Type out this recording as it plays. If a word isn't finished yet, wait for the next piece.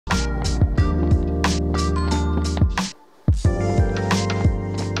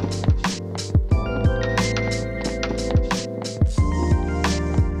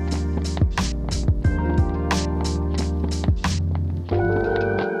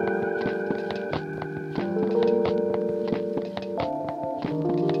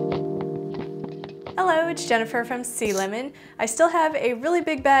Jennifer from @heysealemon. I still have a really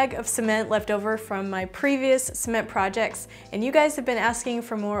big bag of cement left over from my previous cement projects, and you guys have been asking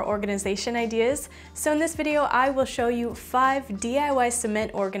for more organization ideas. So in this video, I will show you 5 DIY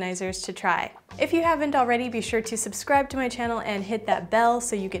cement organizers to try. If you haven't already, be sure to subscribe to my channel and hit that bell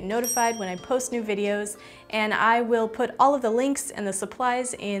so you get notified when I post new videos. And I will put all of the links and the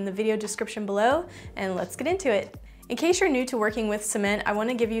supplies in the video description below, and let's get into it. In case you're new to working with cement, I want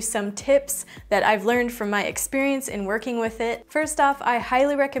to give you some tips that I've learned from my experience in working with it. First off, I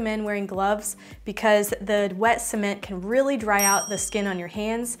highly recommend wearing gloves because the wet cement can really dry out the skin on your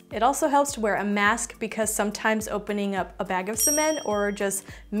hands. It also helps to wear a mask because sometimes opening up a bag of cement or just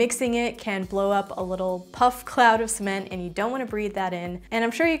mixing it can blow up a little puff cloud of cement, and you don't want to breathe that in. And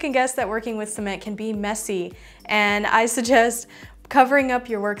I'm sure you can guess that working with cement can be messy, and I suggest covering up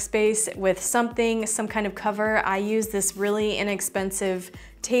your workspace with some kind of cover. I use this really inexpensive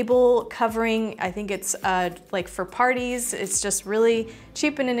table covering. I think it's like for parties. It's just really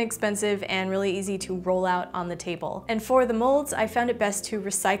cheap and inexpensive and really easy to roll out on the table. And for the molds, I found it best to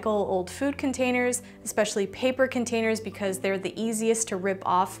recycle old food containers, especially paper containers, because they're the easiest to rip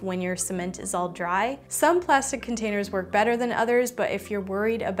off when your cement is all dry. Some plastic containers work better than others, but if you're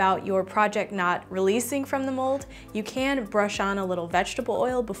worried about your project not releasing from the mold, you can brush on a little vegetable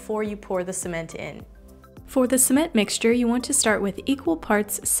oil before you pour the cement in. For the cement mixture, you want to start with equal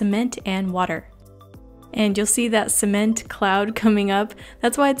parts cement and water. And you'll see that cement cloud coming up.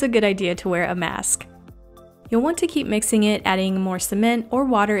 That's why it's a good idea to wear a mask. You'll want to keep mixing it, adding more cement or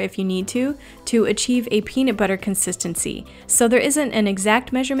water if you need to achieve a peanut butter consistency. So there isn't an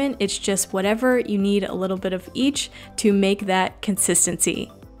exact measurement, it's just whatever you need, a little bit of each to make that consistency.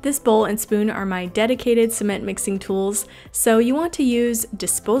 This bowl and spoon are my dedicated cement mixing tools, so you want to use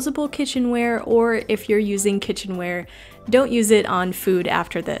disposable kitchenware, or if you're using kitchenware, don't use it on food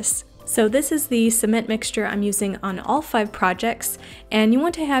after this. So this is the cement mixture I'm using on all 5 projects, and you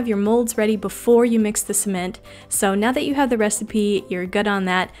want to have your molds ready before you mix the cement. So now that you have the recipe, you're good on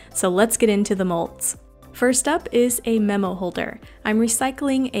that, so let's get into the molds. First up is a MEMO holder. I'm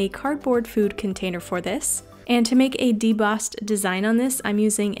recycling a cardboard food container for this. And to make a debossed design on this, I'm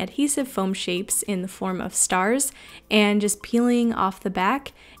using adhesive foam shapes in the form of stars and just peeling off the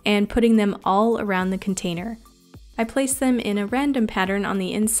back and putting them all around the container. I place them in a random pattern on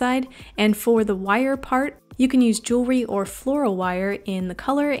the inside, and for the wire part, you can use jewelry or floral wire in the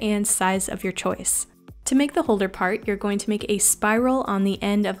color and size of your choice. To make the holder part, you're going to make a spiral on the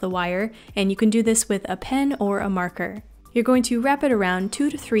end of the wire, and you can do this with a pen or a marker. You're going to wrap it around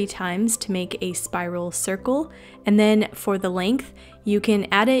 2 to 3 times to make a spiral circle, and then for the length, you can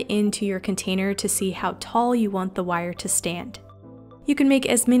add it into your container to see how tall you want the wire to stand. You can make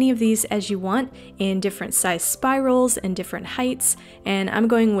as many of these as you want in different size spirals and different heights, and I'm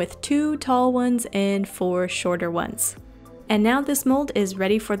going with 2 tall ones and 4 shorter ones. And now this mold is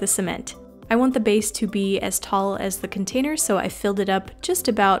ready for the cement. I want the base to be as tall as the container, so I filled it up just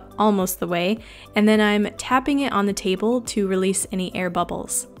about almost the way, and then I'm tapping it on the table to release any air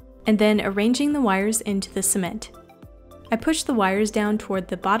bubbles, and then arranging the wires into the cement. I push the wires down toward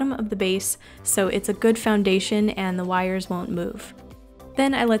the bottom of the base so it's a good foundation and the wires won't move.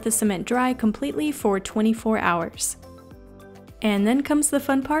 Then I let the cement dry completely for 24 hours. And then comes the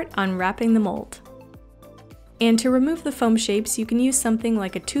fun part, unwrapping the mold. And to remove the foam shapes, you can use something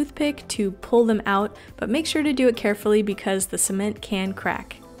like a toothpick to pull them out, but make sure to do it carefully because the cement can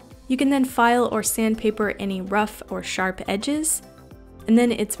crack. You can then file or sandpaper any rough or sharp edges, and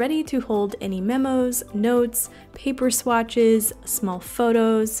then it's ready to hold any memos, notes, paper swatches, small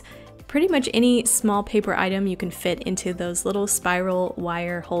photos, pretty much any small paper item you can fit into those little spiral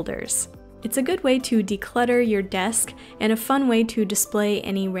wire holders. It's a good way to declutter your desk and a fun way to display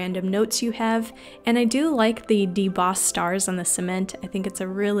any random notes you have, and I do like the debossed stars on the cement. I think it's a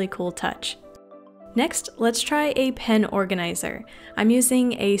really cool touch. Next, let's try a pen organizer. I'm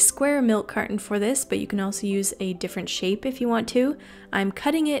using a square milk carton for this, but you can also use a different shape if you want to. I'm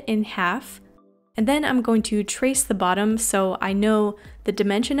cutting it in half, and then I'm going to trace the bottom so I know the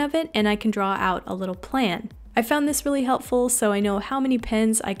dimension of it and I can draw out a little plan. I found this really helpful so I know how many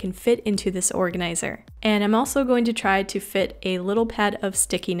pens I can fit into this organizer. And I'm also going to try to fit a little pad of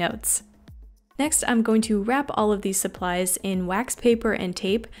sticky notes. Next, I'm going to wrap all of these supplies in wax paper and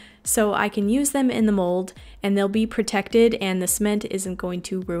tape so I can use them in the mold and they'll be protected and the cement isn't going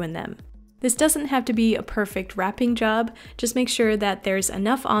to ruin them. This doesn't have to be a perfect wrapping job, just make sure that there's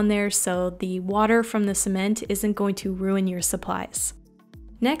enough on there so the water from the cement isn't going to ruin your supplies.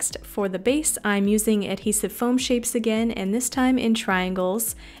 Next, for the base, I'm using adhesive foam shapes again, and this time in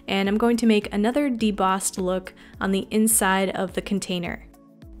triangles, and I'm going to make another debossed look on the inside of the container.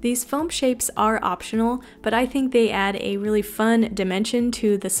 These foam shapes are optional, but I think they add a really fun dimension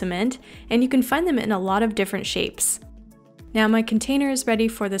to the cement, and you can find them in a lot of different shapes. Now my container is ready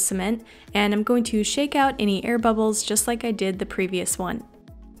for the cement, and I'm going to shake out any air bubbles just like I did the previous one.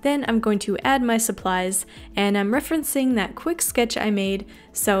 Then I'm going to add my supplies, and I'm referencing that quick sketch I made,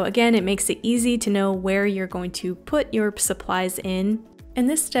 so again it makes it easy to know where you're going to put your supplies in. And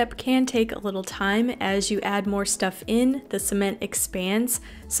this step can take a little time. As you add more stuff in, the cement expands,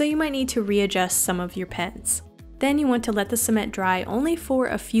 so you might need to readjust some of your pens. Then you want to let the cement dry only for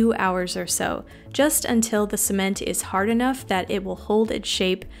a few hours or so, just until the cement is hard enough that it will hold its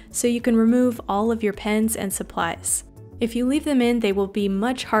shape so you can remove all of your pens and supplies. If you leave them in, they will be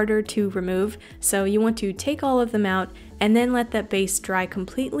much harder to remove, so you want to take all of them out and then let that base dry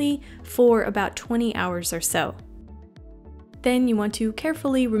completely for about 20 hours or so. Then you want to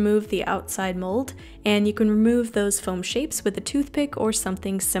carefully remove the outside mold, and you can remove those foam shapes with a toothpick or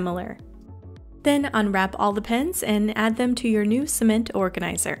something similar. Then unwrap all the pens and add them to your new cement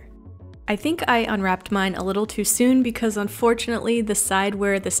organizer. I think I unwrapped mine a little too soon because unfortunately the side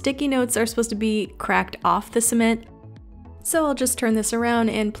where the sticky notes are supposed to be cracked off the cement. So I'll just turn this around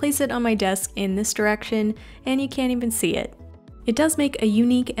and place it on my desk in this direction, and you can't even see it. It does make a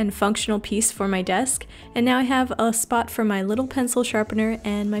unique and functional piece for my desk, and now I have a spot for my little pencil sharpener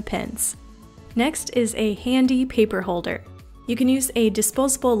and my pens. Next is a handy paper holder. You can use a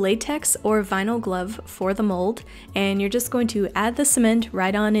disposable latex or vinyl glove for the mold, and you're just going to add the cement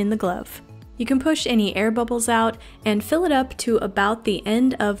right on in the glove. You can push any air bubbles out and fill it up to about the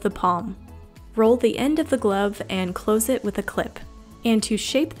end of the palm. Roll the end of the glove and close it with a clip. And to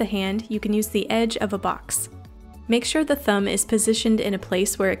shape the hand, you can use the edge of a box. Make sure the thumb is positioned in a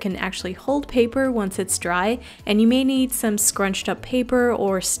place where it can actually hold paper once it's dry, and you may need some scrunched up paper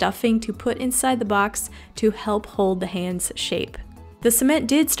or stuffing to put inside the box to help hold the hand's shape. The cement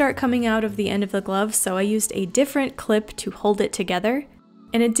did start coming out of the end of the glove, so I used a different clip to hold it together.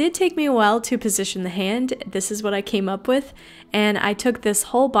 And it did take me a while to position the hand. This is what I came up with, and I took this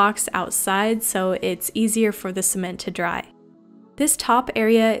whole box outside so it's easier for the cement to dry. This top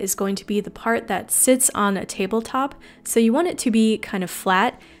area is going to be the part that sits on a tabletop, so you want it to be kind of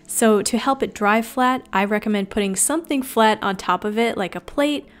flat. So to help it dry flat, I recommend putting something flat on top of it, like a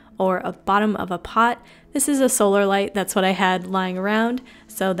plate or a bottom of a pot. This is a solar light, that's what I had lying around,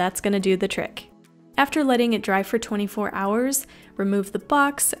 so that's going to do the trick. After letting it dry for 24 hours, remove the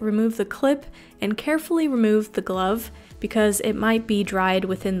box, remove the clip, and carefully remove the glove because it might be dried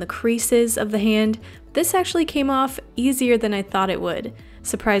within the creases of the hand. This actually came off easier than I thought it would,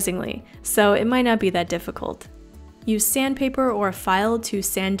 surprisingly, so it might not be that difficult. Use sandpaper or a file to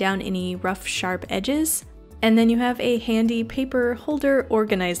sand down any rough, sharp edges, and then you have a handy paper holder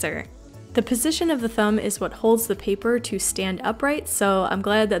organizer. The position of the thumb is what holds the paper to stand upright, so I'm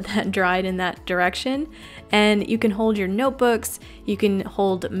glad that that dried in that direction. And you can hold your notebooks, you can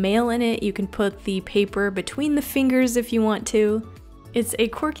hold mail in it, you can put the paper between the fingers if you want to. It's a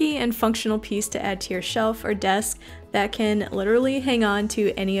quirky and functional piece to add to your shelf or desk that can literally hang on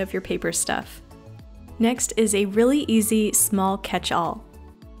to any of your paper stuff. Next is a really easy small catch-all.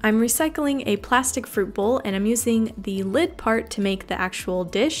 I'm recycling a plastic fruit bowl, and I'm using the lid part to make the actual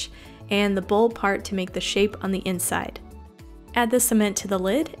dish and the bowl part to make the shape on the inside. Add the cement to the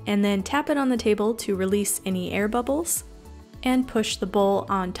lid and then tap it on the table to release any air bubbles, and push the bowl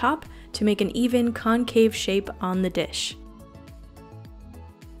on top to make an even concave shape on the dish.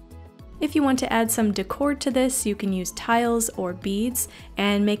 If you want to add some decor to this, you can use tiles or beads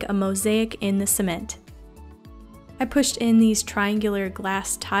and make a mosaic in the cement. I pushed in these triangular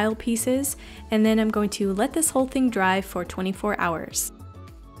glass tile pieces, and then I'm going to let this whole thing dry for 24 hours.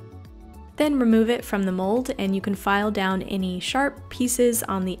 Then remove it from the mold, and you can file down any sharp pieces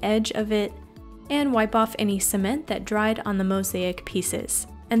on the edge of it and wipe off any cement that dried on the mosaic pieces.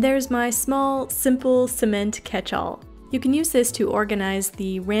 And there's my small, simple cement catch-all. You can use this to organize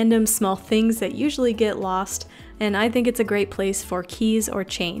the random small things that usually get lost, and I think it's a great place for keys or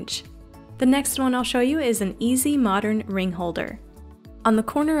change. The next one I'll show you is an easy modern ring holder. On the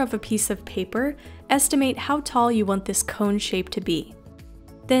corner of a piece of paper, estimate how tall you want this cone shape to be.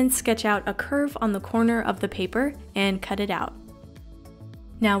 Then sketch out a curve on the corner of the paper and cut it out.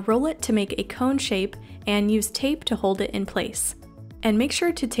 Now roll it to make a cone shape and use tape to hold it in place. And make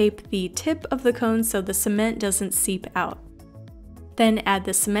sure to tape the tip of the cone so the cement doesn't seep out. Then add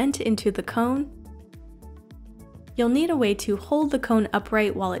the cement into the cone. You'll need a way to hold the cone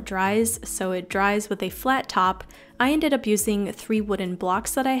upright while it dries, so it dries with a flat top. I ended up using 3 wooden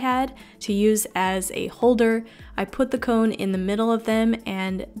blocks that I had to use as a holder. I put the cone in the middle of them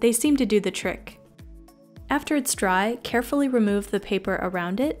and they seem to do the trick. After it's dry, carefully remove the paper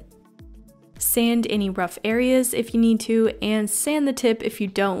around it. Sand any rough areas if you need to, and sand the tip if you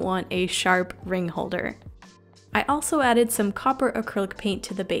don't want a sharp ring holder. I also added some copper acrylic paint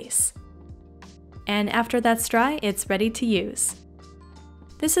to the base. And after that's dry, it's ready to use.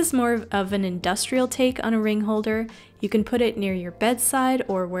 This is more of an industrial take on a ring holder. You can put it near your bedside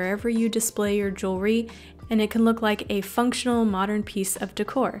or wherever you display your jewelry, and it can look like a functional modern piece of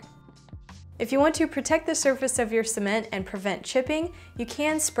decor. If you want to protect the surface of your cement and prevent chipping, you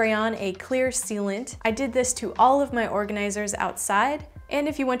can spray on a clear sealant. I did this to all of my organizers outside. And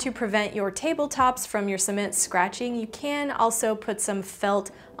if you want to prevent your tabletops from your cement scratching, you can also put some felt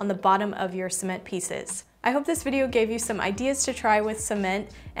on the bottom of your cement pieces. I hope this video gave you some ideas to try with cement,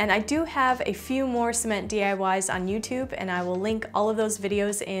 and I do have a few more cement DIYs on YouTube, and I will link all of those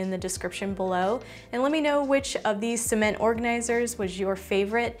videos in the description below. And let me know which of these cement organizers was your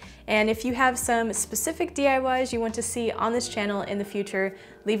favorite, and if you have some specific DIYs you want to see on this channel in the future,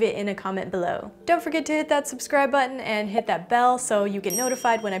 leave it in a comment below. Don't forget to hit that subscribe button and hit that bell so you get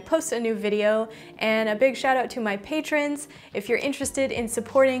notified when I post a new video. And a big shout out to my patrons. If you're interested in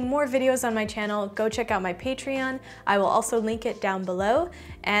supporting more videos on my channel, go check out my Patreon. I will also link it down below,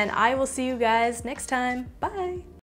 and I will see you guys next time. Bye!